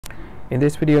In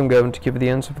this video, I'm going to give the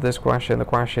answer for this question. The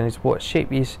question is, what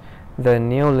shape is the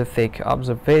Neolithic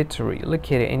observatory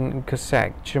located in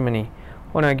Goseck, Germany?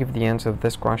 When I give the answer of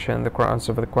this question, the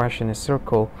answer for the question is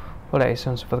circle. What is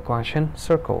the answer for the question?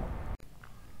 Circle.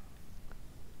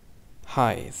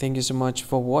 Hi, thank you so much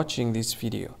for watching this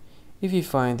video. If you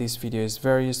find this video is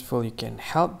very useful, you can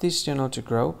help this channel to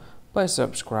grow by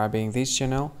subscribing this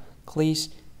channel. Please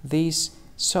this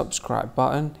subscribe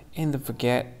button and don't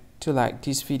forget to like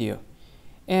this video.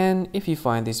 And if you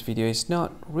find this video is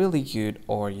not really good,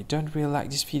 or you don't really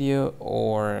like this video,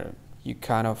 or you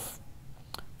kind of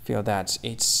feel that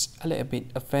it's a little bit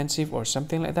offensive or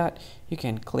something like that, you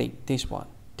can click this one,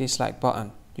 dislike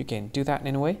button. You can do that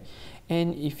anyway.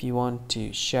 And if you want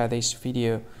to share this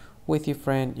video with your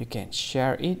friend, you can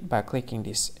share it by clicking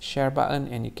this share button,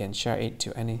 and you can share it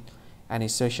to any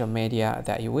social media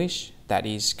that you wish that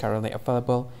is currently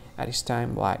available at this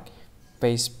time, like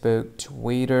Facebook,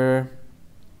 Twitter,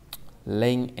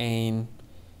 LinkedIn,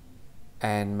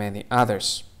 and many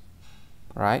others,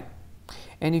 right?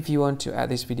 And if you want to add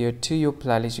this video to your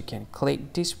playlist, you can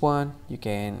click this one. You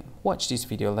can watch this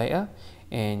video later,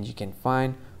 and you can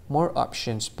find more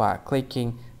options by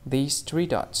clicking these three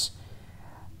dots.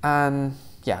 And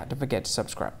yeah, don't forget to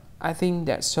subscribe. I think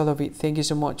that's all of it. Thank you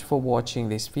so much for watching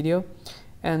this video,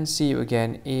 and see you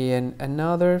again in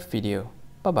another video.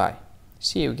 Bye bye.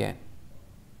 See you again.